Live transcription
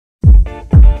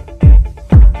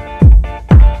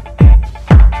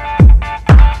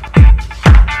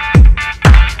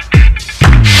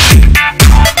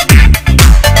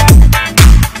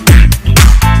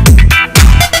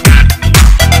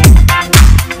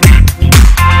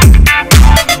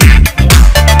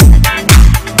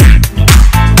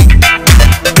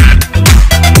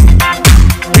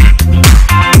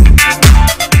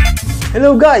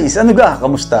guys!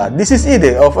 Kamusta? This is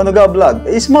Ide of Anuga Vlog,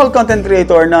 a small content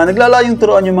creator na naglalayong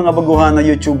turuan yung mga baguhan na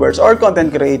YouTubers or content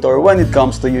creator when it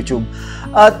comes to YouTube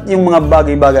at yung mga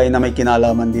bagay-bagay na may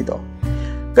kinalaman dito.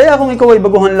 Kaya kung ikaw ay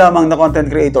baguhan lamang na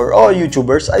content creator o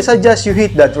YouTubers, I suggest you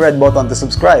hit that red button to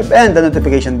subscribe and the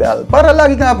notification bell para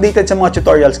lagi kang updated sa mga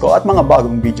tutorials ko at mga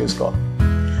bagong videos ko.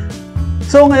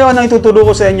 So ngayon, ang ituturo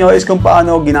ko sa inyo is kung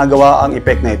paano ginagawa ang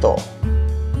effect na ito.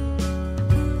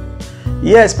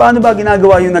 Yes, paano ba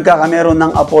ginagawa yung nagkakameron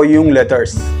ng apoy yung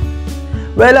letters?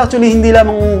 Well, actually, hindi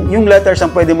lamang yung letters ang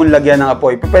pwede mong lagyan ng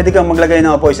apoy. Pwede kang maglagay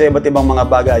ng apoy sa iba't ibang mga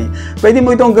bagay. Pwede mo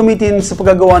itong gamitin sa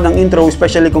paggagawa ng intro,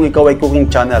 especially kung ikaw ay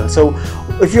cooking channel. So,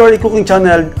 if you're a cooking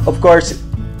channel, of course,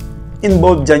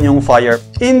 involved dyan yung fire.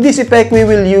 In this effect, we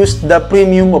will use the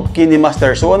premium of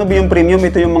KineMaster. So, ano ba yung premium?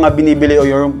 Ito yung mga binibili o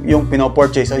yung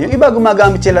pinopurchase. So, yung iba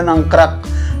gumagamit sila ng crack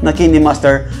na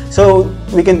KineMaster. So,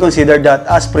 we can consider that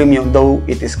as premium, though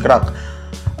it is crack.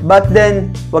 But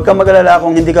then, wag kang mag-alala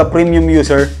kung hindi ka premium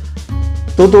user.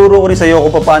 Tuturo ko rin sa iyo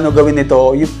kung paano gawin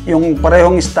ito, yung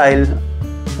parehong style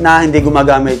na hindi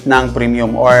gumagamit ng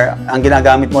premium or ang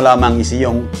ginagamit mo lamang is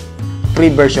yung free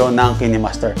version ng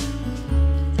KineMaster.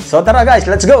 So tara guys,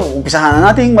 let's go! Umpisahan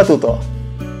na nating matuto.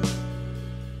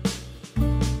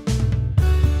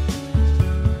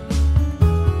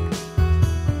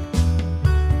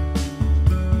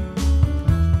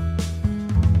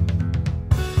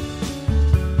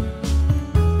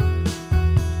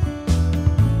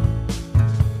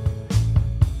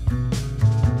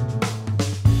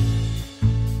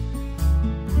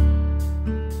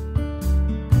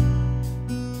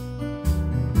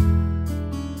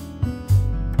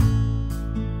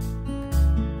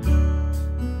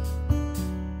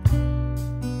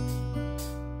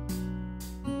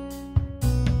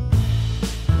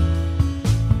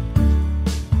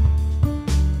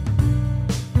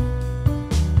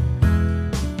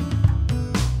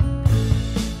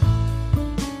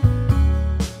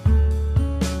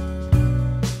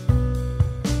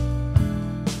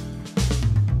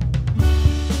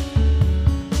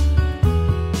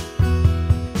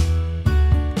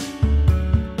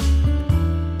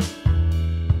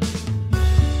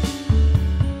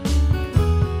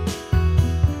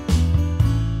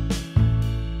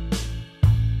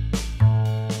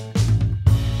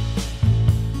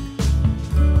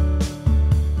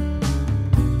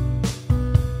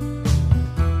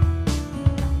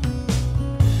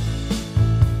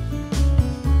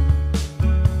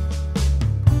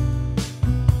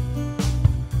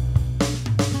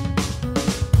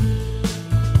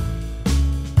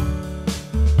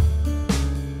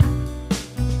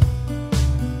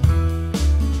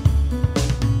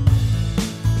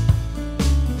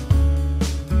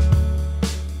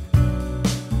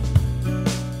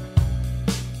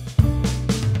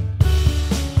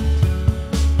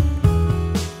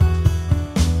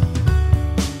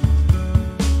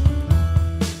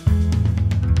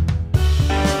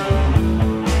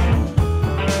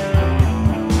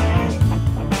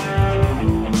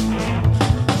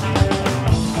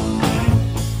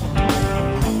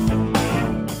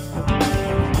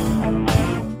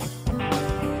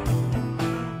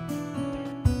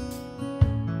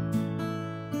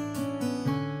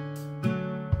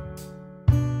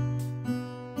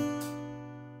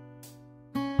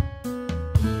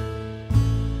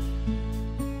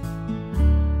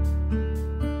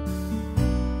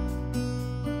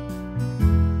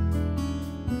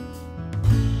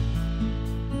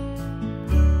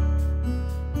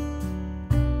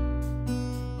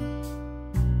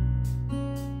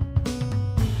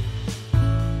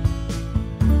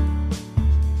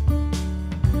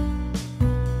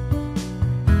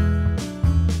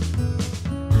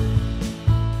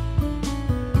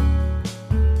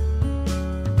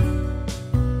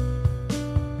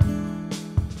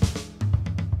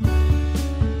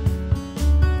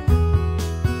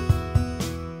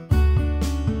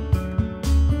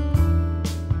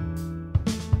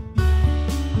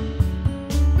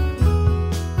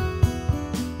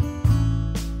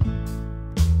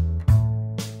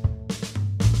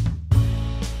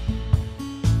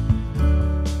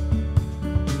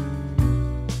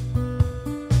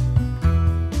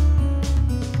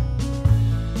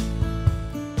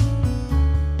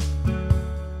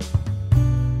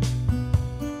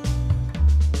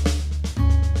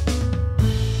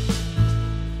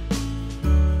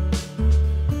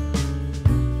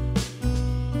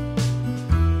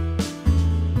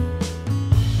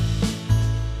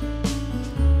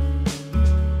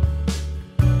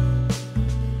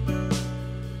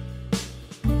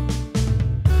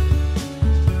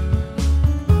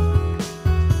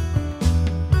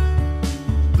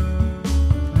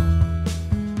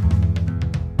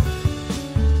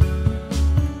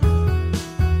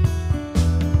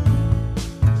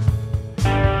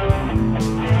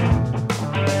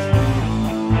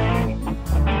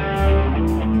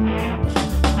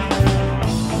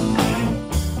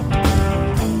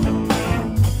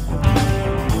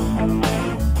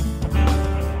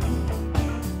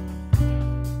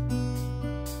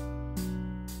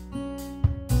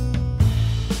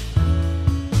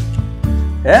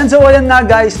 And so ayan nga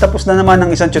guys, tapos na naman ang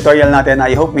isang tutorial natin.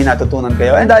 I hope may natutunan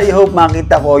kayo and I hope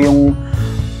makita ko yung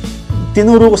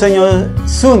tinuro ko sa inyo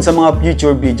soon sa mga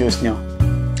future videos nyo.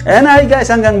 And hi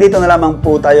guys, hanggang dito na lamang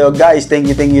po tayo guys.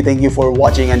 Thank you for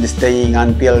watching and staying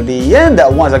until the end.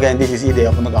 Once again, this is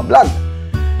Ide of Nuga Vlog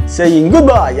saying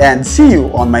goodbye and see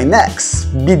you on my next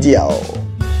video.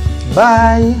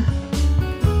 Bye!